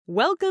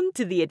Welcome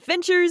to the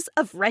Adventures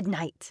of Red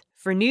Knight.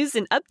 For news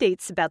and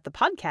updates about the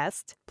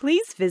podcast,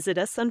 please visit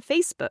us on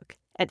Facebook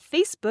at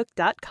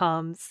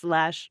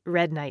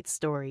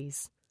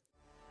facebook.com/redknightstories.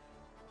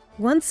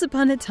 Once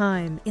upon a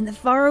time, in the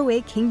faraway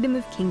kingdom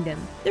of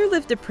Kingdom, there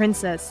lived a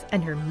princess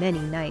and her many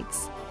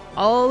knights.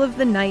 All of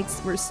the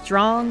knights were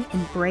strong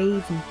and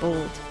brave and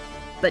bold.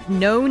 But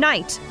no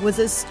knight was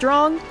as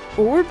strong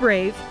or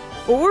brave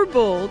or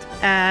bold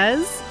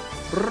as...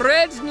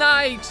 Red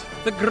Knight,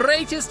 the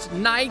greatest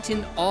knight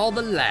in all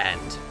the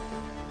land.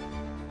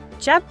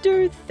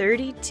 Chapter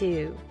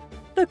 32,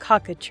 The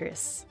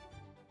Cockatrice.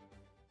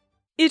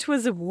 It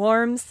was a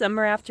warm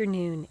summer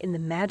afternoon in the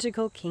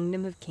magical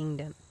kingdom of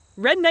Kingdom.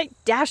 Red Knight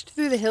dashed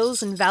through the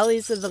hills and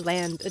valleys of the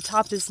land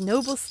atop his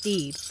noble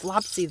steed,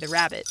 Flopsy the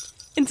rabbit,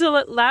 until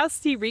at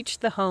last he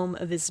reached the home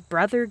of his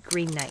brother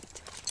Green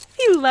Knight.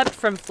 He leapt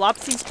from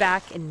Flopsy's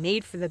back and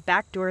made for the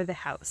back door of the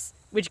house,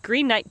 which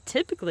Green Knight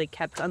typically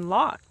kept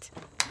unlocked.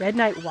 Red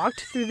Knight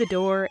walked through the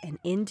door and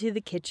into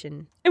the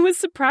kitchen, and was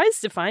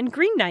surprised to find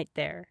Green Knight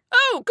there.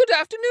 Oh, good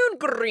afternoon,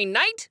 Green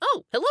Knight.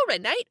 Oh, hello,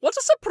 Red Knight. What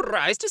a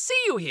surprise to see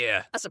you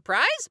here. A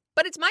surprise?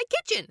 But it's my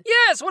kitchen.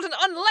 Yes, what an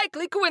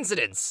unlikely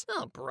coincidence.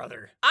 Oh,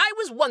 brother. I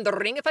was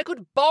wondering if I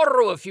could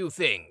borrow a few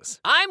things.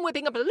 I'm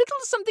whipping up a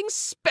little something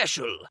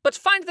special, but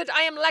find that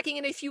I am lacking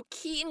in a few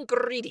key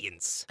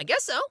ingredients. I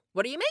guess so.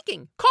 What are you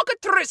making?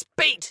 Cockatrice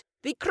bait!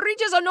 The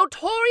creatures are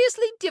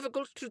notoriously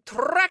difficult to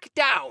track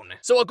down,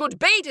 so a good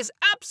bait is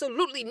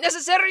absolutely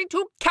necessary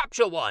to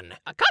capture one.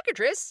 A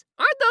cockatrice?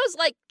 Aren't those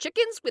like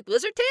chickens with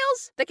lizard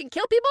tails that can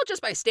kill people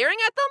just by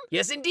staring at them?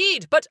 Yes,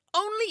 indeed, but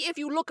only if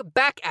you look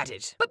back at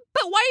it. But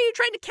why are you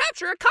trying to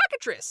capture a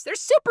cockatrice? They're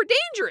super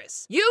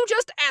dangerous. You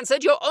just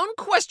answered your own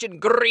question,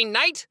 Green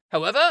Knight.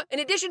 However, in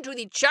addition to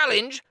the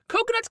challenge,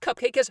 Coconut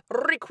Cupcake has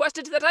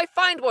requested that I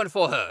find one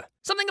for her.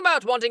 Something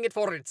about wanting it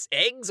for its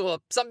eggs or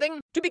something.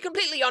 To be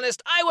completely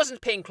honest, I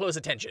wasn't paying close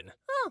attention.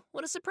 Oh,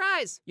 what a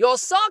surprise. Your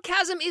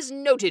sarcasm is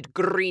noted,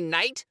 Green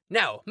Knight.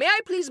 Now, may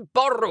I please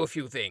borrow a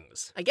few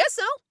things? I guess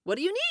so. What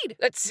do you need?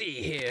 Let's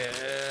see here.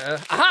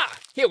 Aha!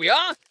 Here we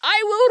are.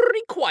 I will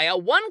require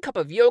 1 cup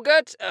of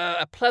yogurt,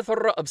 a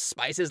plethora of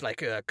spices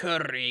like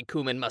curry,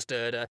 cumin,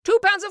 mustard, 2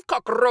 pounds of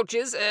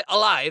cockroaches,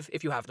 alive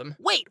if you have them.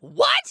 Wait,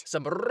 what?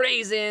 Some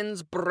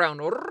raisins, brown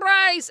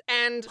rice,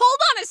 and... Hold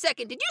on a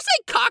second. Did you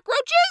say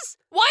cockroaches?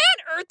 Why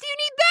on earth do you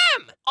need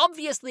them?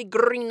 Obviously,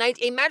 Green Knight,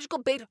 a magical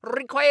bait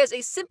requires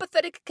a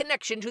sympathetic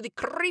connection to the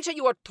creature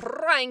you are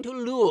trying to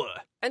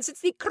lure. And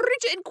since the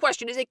creature in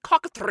question is a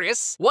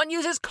cockatrice, one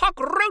uses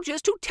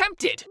cockroaches to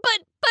tempt it. But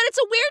it's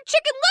a weird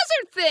chicken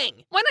lizard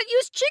thing. Why not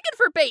use chicken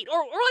for bait or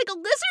like a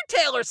lizard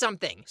tail or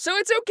something? So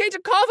it's okay to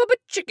carve up a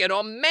chicken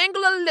or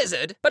mangle a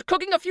lizard, but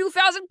cooking a few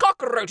thousand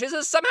cockroaches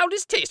is somehow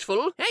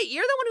distasteful? Hey,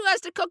 you're the one who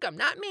has to cook them,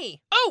 not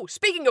me. Oh,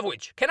 speaking of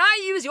which, can I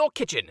use your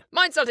kitchen?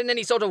 Mine's not in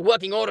any sort of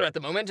working order at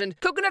the moment, and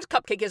Coconut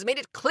Cupcake has made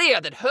it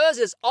clear that hers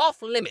is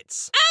off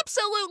limits.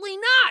 Absolutely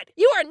not!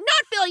 You are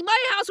not filling my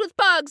house with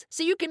bugs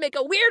so you can make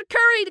a weird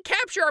curry to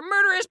capture a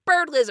murderous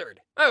bird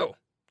lizard. Oh.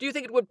 Do you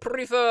think it would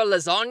prefer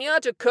lasagna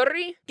to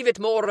curry? Give it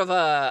more of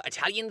a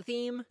Italian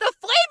theme? The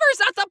flavor's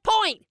not the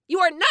point!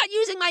 You are not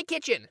using my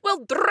kitchen!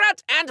 Well,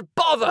 drat and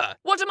bother!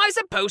 What am I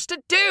supposed to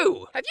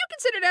do? Have you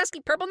considered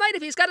asking Purple Knight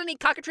if he's got any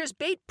cockatrice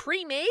bait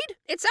pre-made?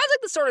 It sounds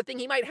like the sort of thing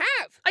he might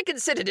have. I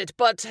considered it,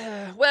 but,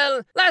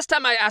 well, last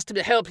time I asked him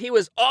to help, he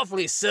was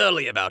awfully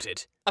surly about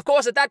it. Of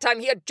course, at that time,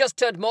 he had just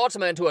turned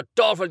Mortimer into a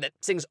dolphin that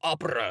sings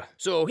opera,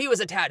 so he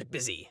was a tad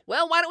busy.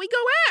 Well, why don't we go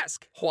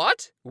ask?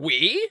 What?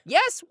 We?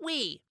 Yes,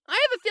 we. I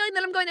have a feeling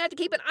that I'm going to have to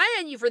keep an eye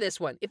on you for this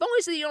one, if only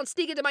so you don't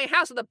sneak into my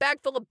house with a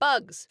bag full of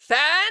bugs.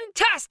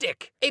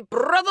 Fantastic! A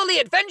brotherly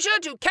adventure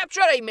to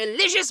capture a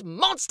malicious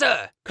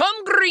monster!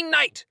 Come, Green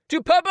Knight,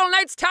 to Purple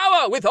Knight's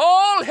tower with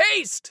all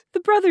haste!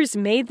 The brothers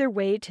made their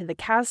way to the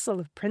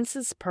castle of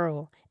Princess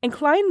Pearl and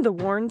climbed the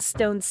worn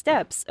stone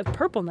steps of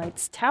Purple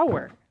Knight's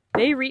tower.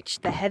 They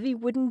reached the heavy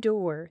wooden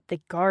door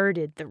that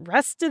guarded the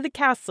rest of the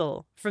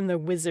castle from the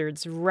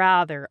wizard's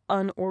rather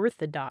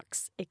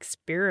unorthodox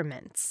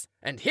experiments.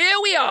 And here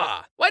we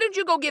are! Why don't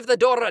you go give the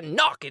door a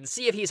knock and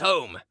see if he's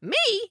home? Me?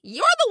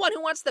 You're the one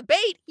who wants the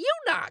bait. You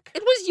knock.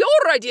 It was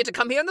your idea to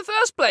come here in the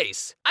first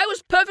place. I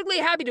was perfectly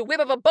happy to whip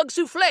up a bug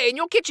souffle in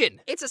your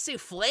kitchen. It's a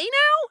souffle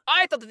now?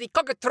 I thought that the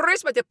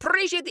cockatrice might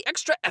appreciate the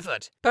extra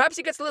effort. Perhaps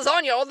he gets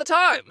lasagna all the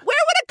time. Where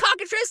would a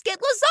cockatrice get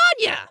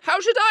lasagna?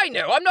 How should I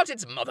know? I'm not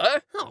its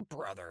mother. Oh,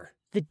 brother.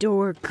 The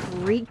door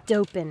creaked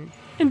open,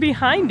 and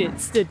behind it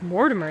stood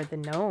Mortimer the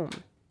gnome.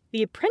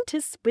 The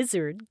apprentice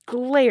wizard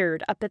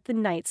glared up at the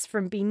knights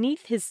from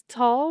beneath his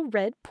tall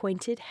red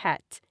pointed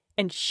hat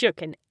and shook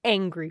an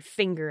angry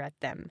finger at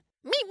them.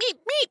 Meep, meep,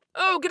 meep!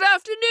 Oh, good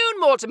afternoon,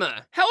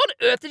 Mortimer. How on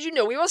earth did you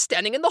know we were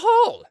standing in the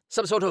hall?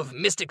 Some sort of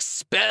mystic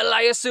spell,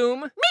 I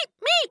assume? Meep,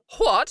 meep!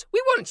 What?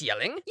 We weren't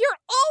yelling. You're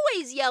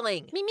always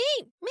yelling! Meep,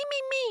 meep, meep,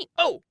 meep, meep!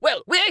 Oh,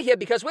 well, we're here here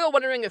because we're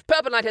wondering if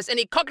Purple Knight has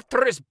any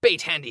Cockatrice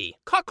bait handy.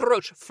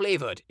 Cockroach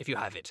flavored, if you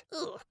have it.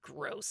 Ugh,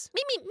 gross.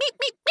 Me.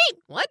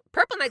 What?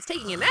 Purple Knight's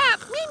taking a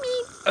nap. Me.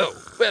 Oh,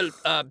 well,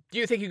 do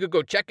you think you could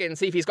go check and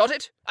see if he's got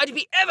it? I'd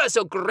be ever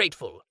so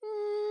grateful.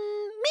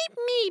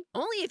 Me.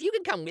 Only if you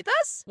could come with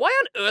us. Why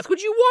on earth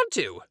would you want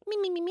to?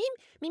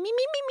 Me.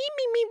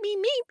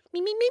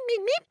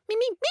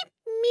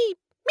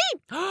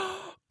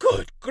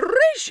 Good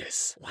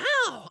gracious!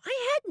 Wow,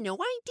 I had no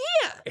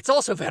idea. It's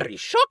also very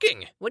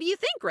shocking. What do you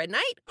think, Red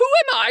Knight? Who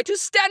am I to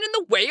stand in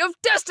the way of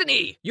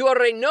destiny? You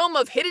are a gnome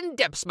of hidden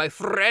depths, my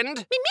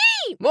friend.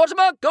 Me.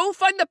 Mortimer, go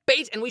find the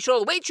bait and we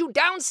shall await you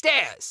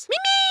downstairs.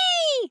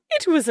 Me.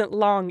 It wasn't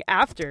long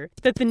after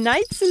that the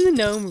knights and the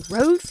gnome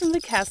rode from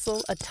the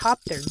castle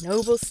atop their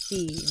noble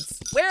steeds.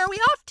 Where are we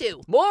off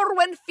to?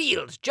 Morwen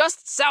Field,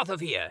 just south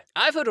of here.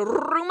 I've heard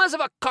rumors of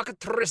a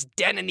cockatrice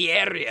den in the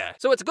area,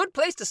 so it's a good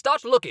place to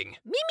start looking.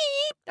 Me.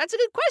 That's a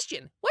good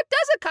question. What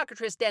does a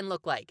cockatrice den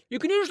look like? You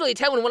can usually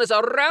tell when one is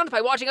around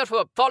by watching out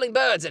for falling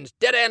birds and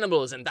dead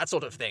animals and that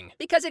sort of thing.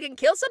 Because it can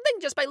kill something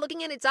just by looking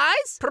in its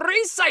eyes?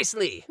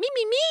 Precisely.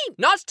 Me.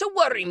 Not to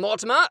worry,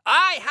 Mortimer.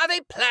 I have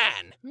a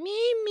plan.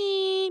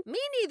 Me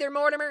neither,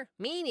 Mortimer.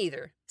 Me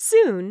neither.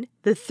 Soon,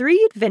 the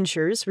three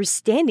adventurers were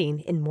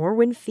standing in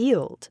Morwen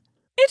Field.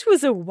 It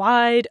was a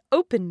wide,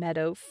 open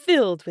meadow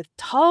filled with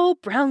tall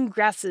brown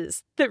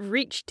grasses that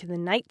reached to the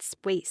knights'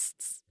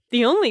 waists.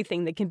 The only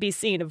thing that can be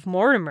seen of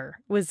Mortimer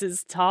was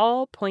his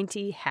tall,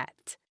 pointy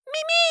hat.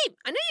 Me.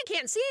 I know you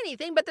can't see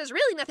anything, but there's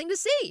really nothing to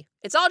see.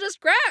 It's all just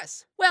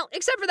grass. Well,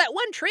 except for that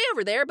one tree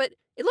over there, but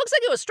it looks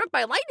like it was struck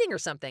by lightning or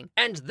something.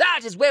 And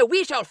that is where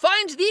we shall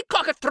find the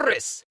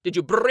cockatrice. Did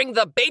you bring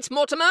the bait,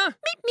 Mortimer?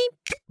 Me.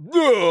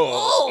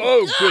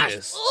 Oh, gosh.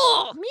 goodness.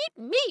 Oh,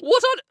 me.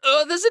 What on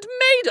earth is it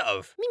made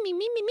of? Me.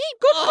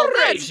 Good Oh,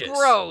 gracious. that's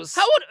gross.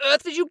 How on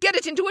earth did you get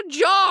it into a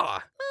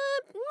jar?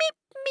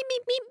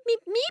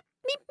 Me.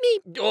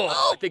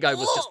 Oh, I think I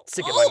was just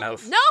sick in my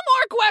mouth. No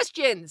more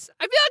questions.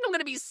 I feel like I'm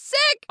gonna be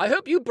sick. I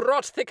hope you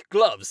brought thick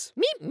gloves.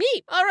 Me.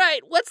 All right,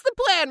 what's the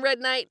plan, Red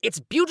Knight? It's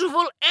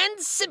beautiful and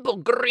simple,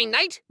 Green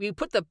Knight. We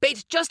put the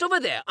bait just over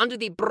there, under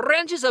the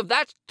branches of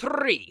that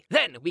tree.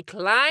 Then we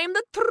climb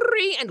the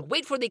tree and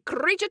wait for the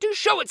creature to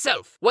show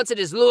itself. Once it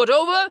is lured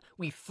over,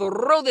 we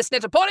throw this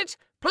net upon it,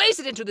 place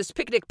it into this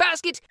picnic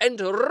basket,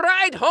 and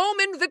ride home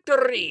in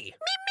victory.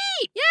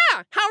 Me.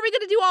 Yeah, how are we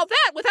gonna do all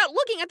that without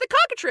looking at the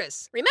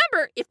cockatrice?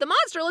 Remember, if the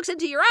monster looks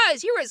into your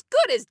eyes, you're as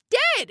good as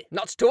dead.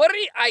 Not to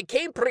worry, I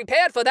came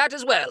prepared for that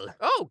as well.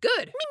 Oh,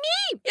 good.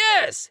 Me.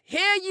 Yes,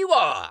 here you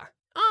are.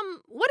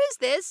 What is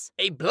this?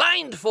 A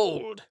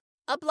blindfold.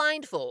 A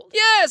blindfold.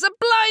 Yes, a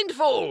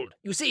blindfold!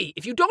 You see,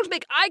 if you don't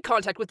make eye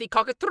contact with the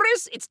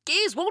cockatrice, its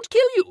gaze won't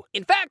kill you.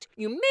 In fact,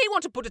 you may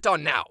want to put it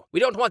on now. We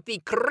don't want the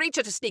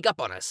creature to sneak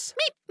up on us.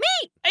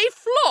 Me. A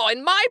flaw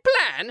in my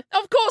plan?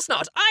 Of course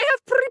not. I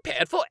have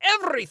prepared for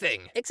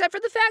everything. Except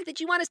for the fact that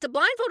you want us to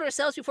blindfold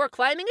ourselves before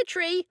climbing a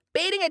tree,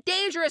 baiting a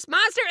dangerous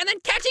monster, and then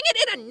catching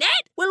it in a net?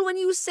 Well, when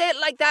you say it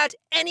like that,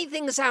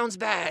 anything sounds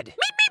bad. Me.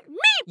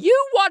 You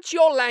watch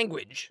your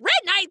language. Red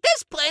Knight,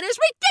 this plan is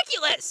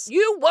ridiculous.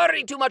 You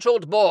worry too much,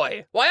 old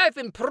boy. Why, I've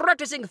been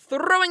practicing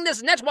throwing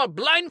this net while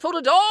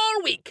blindfolded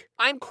all week.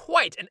 I'm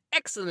quite an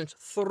excellent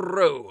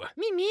throw.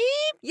 Me.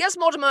 Yes,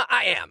 Mortimer,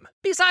 I am.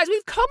 Besides,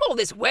 we've come all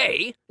this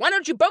way. Why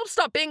don't you both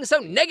stop being so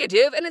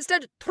negative and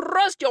instead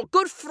trust your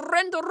good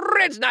friend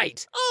Red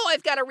Knight? Oh,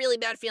 I've got a really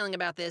bad feeling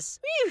about this.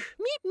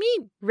 Me.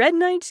 Red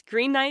Knight,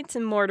 Green Knight,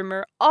 and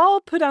Mortimer all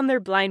put on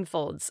their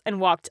blindfolds and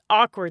walked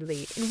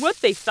awkwardly in what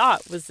they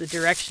thought was the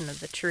direction of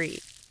the tree.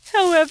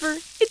 However,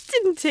 it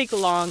didn't take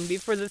long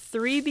before the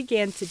three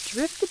began to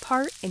drift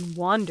apart and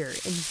wander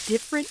in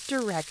different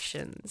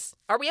directions.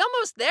 Are we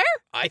almost there?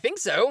 I think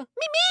so.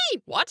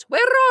 Me. What?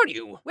 Where are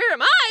you? Where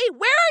am I?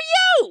 Where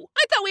are you?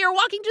 I thought we were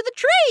walking to the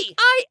tree.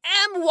 I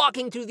am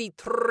walking to the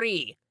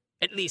tree.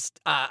 At least,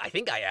 I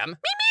think I am. Me.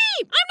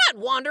 I'm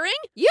not wandering.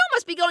 You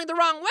must be going the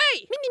wrong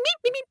way. Me.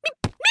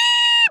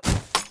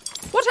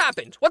 What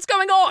happened? What's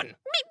going on? Me.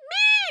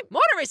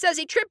 Mortimer says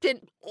he tripped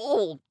in.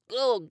 Oh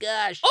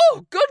gosh.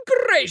 Oh, good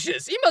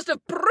gracious. He must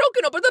have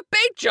broken open the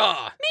bait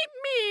jar.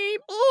 Me.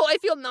 Oh, I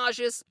feel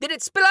nauseous. Did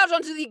it spill out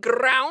onto the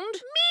ground? Me.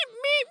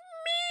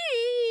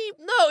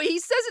 No, he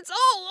says it's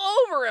all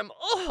over him.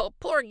 Oh,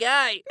 poor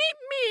guy.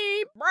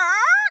 Me.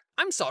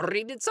 I'm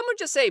sorry, did someone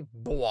just say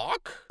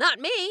bwok? Not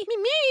me.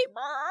 Me.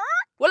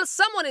 Well,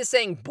 someone is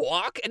saying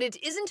bwok, and it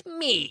isn't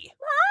me.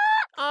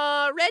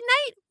 Red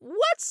Knight,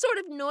 what sort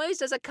of noise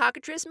does a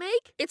cockatrice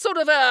make? It's sort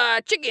of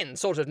a chicken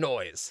sort of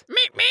noise. Me.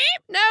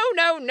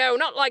 No,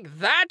 not like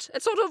that.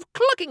 It's sort of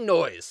clucking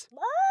noise.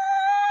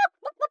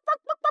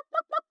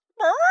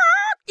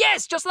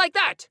 Yes, just like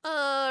that.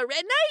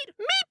 Red Knight?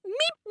 Me.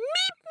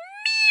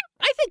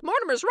 I think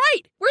Mortimer's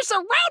right. We're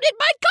surrounded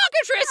by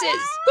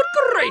cockatrices. Good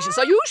gracious,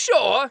 are you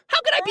sure?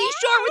 How can I be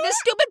sure with this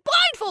stupid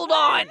blindfold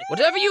on?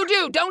 Whatever you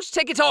do, don't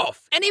take it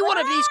off. Any one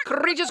of these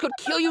creatures could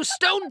kill you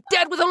stone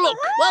dead with a look.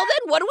 Well,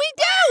 then what do we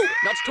do?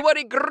 Not to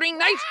worry, Green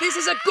Knight, this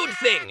is a good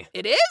thing.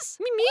 It is?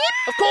 Me?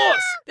 Of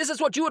course, this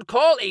is what you would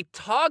call a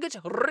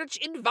target-rich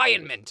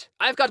environment.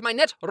 I've got my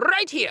net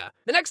right here.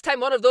 The next time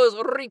one of those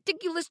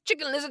ridiculous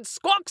chicken lizards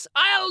squawks,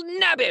 I'll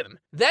nab him.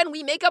 Then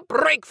we make a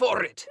break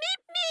for it. Me.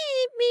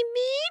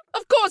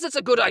 Of course it's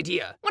a good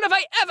idea. When have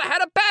I ever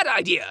had a bad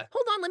idea?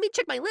 Hold on, let me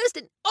check my list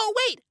and... Oh,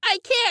 wait, I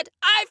can't.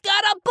 I've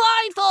got a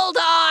blindfold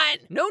on.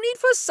 No need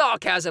for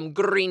sarcasm,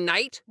 Green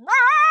Knight.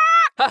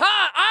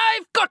 Ha-ha!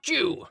 I've got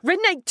you! Red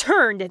Knight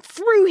turned and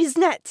threw his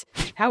net.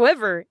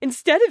 However,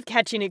 instead of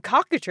catching a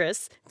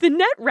cockatrice, the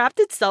net wrapped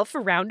itself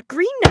around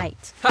Green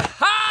Knight.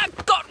 Ha-ha!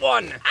 Got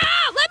one!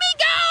 Ah, let me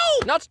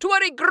go! Not to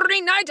worry,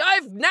 Green Knight,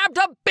 I've nabbed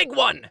a big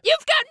one.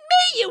 You've got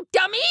me, you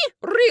dummy!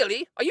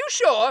 Really? Are you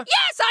sure?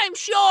 Yes, I'm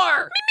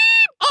sure!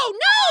 Oh,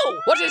 no!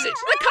 What is it?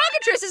 The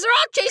cockatrices are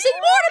all chasing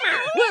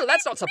Mortimer! Well,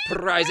 that's not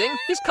surprising.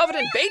 He's covered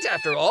in bait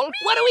after all.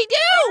 What do we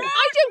do?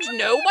 I don't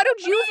know. Why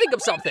don't you think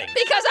of something?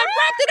 Because I'm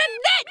wrapped in a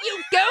net,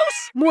 you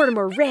goose!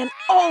 Mortimer ran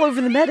all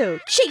over the meadow,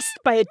 chased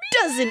by a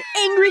dozen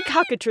angry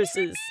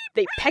cockatrices.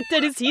 They pecked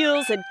at his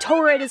heels and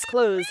tore at his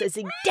clothes as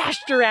he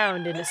dashed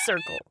around in a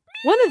circle.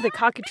 One of the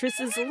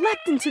cockatrices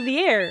leapt into the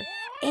air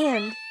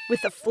and,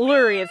 with a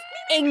flurry of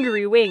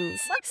angry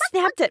wings,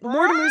 snapped at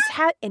Mortimer's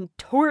hat and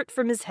tore it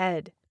from his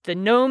head. The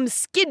gnome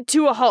skid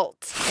to a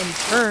halt and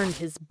turned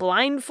his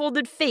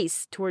blindfolded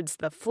face towards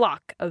the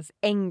flock of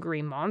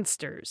angry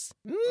monsters.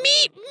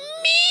 Meep!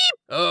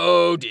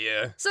 Oh,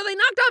 dear. So they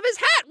knocked off his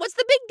hat. What's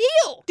the big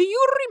deal? Do you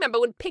remember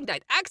when Pink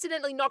Knight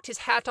accidentally knocked his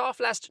hat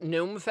off last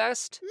Gnome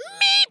Fest?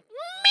 Meep!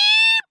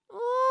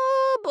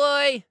 Oh,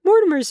 boy.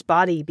 Mortimer's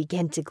body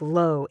began to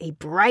glow a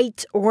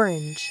bright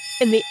orange,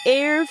 and the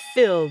air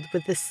filled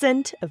with the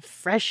scent of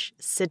fresh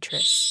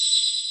citrus.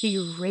 He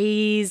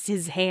raised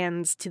his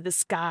hands to the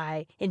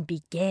sky and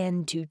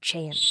began to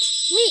chant.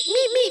 Meep,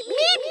 meep, meep,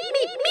 meep, meep,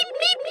 meep, meep,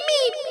 meep.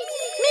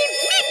 Meep,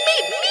 meep,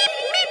 meep,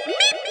 meep, meep,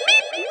 meep,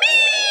 meep, meep.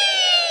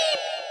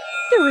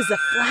 There was a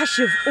flash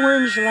of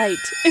orange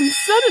light, and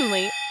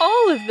suddenly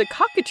all of the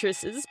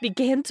cockatrices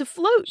began to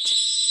float.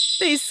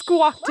 They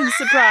squawked in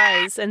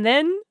surprise, and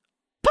then,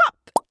 pop!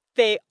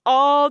 They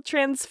all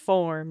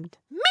transformed.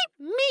 Meep,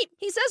 meep.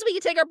 He says we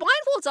can take our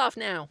blindfolds off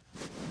now.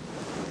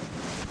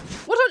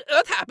 What on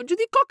earth happened to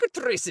the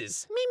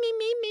cockatrices? Me.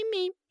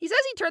 He says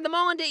he turned them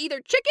all into either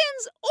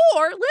chickens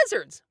or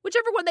lizards,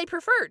 whichever one they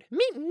preferred.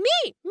 Me.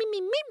 He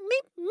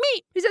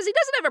says he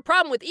doesn't have a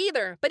problem with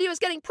either, but he was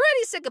getting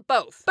pretty sick of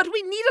both. But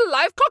we need a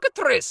live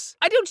cockatrice.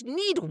 I don't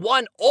need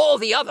one or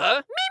the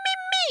other.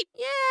 Me.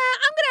 Yeah,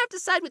 I'm gonna have to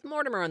side with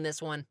Mortimer on this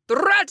one.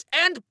 Drat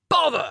and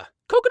bother.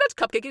 Coconut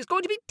Cupcake is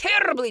going to be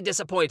terribly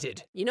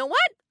disappointed. You know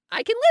what?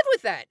 I can live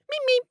with that.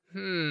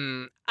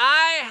 Me.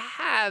 I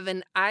have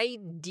an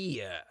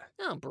idea.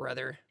 Oh,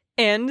 brother.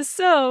 And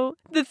so,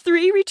 the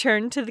three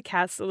returned to the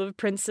castle of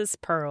Princess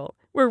Pearl,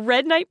 where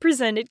Red Knight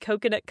presented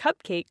Coconut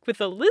Cupcake with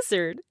a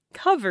lizard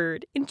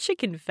covered in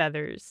chicken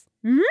feathers.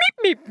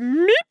 Meep.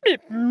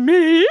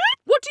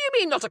 What do you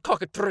mean, not a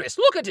cockatrice?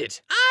 Look at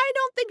it. I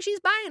don't think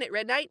she's buying it,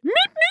 Red Knight.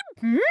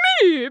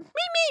 Meep.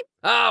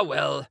 Ah,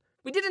 well.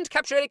 We didn't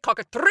capture a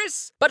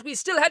cockatrice, but we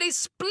still had a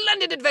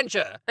splendid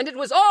adventure. And it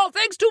was all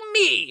thanks to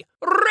me,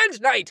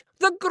 Red Knight,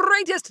 the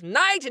greatest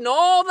knight in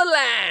all the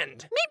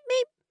land.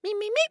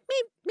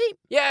 Meep.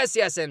 Yes,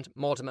 and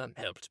Mortimer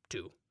helped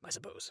too, I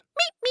suppose.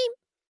 Meep.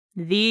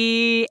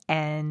 The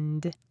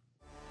end.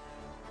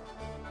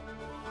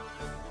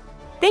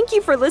 Thank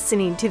you for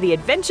listening to The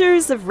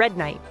Adventures of Red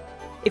Knight.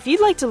 If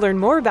you'd like to learn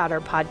more about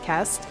our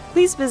podcast,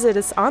 please visit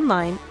us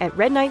online at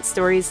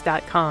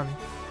redknightstories.com.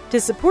 To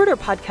support our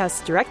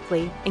podcast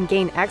directly and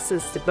gain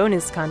access to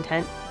bonus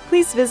content,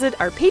 please visit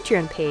our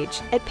Patreon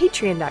page at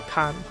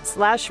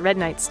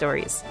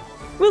patreon.com/redknightstories.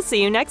 We'll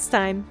see you next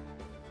time.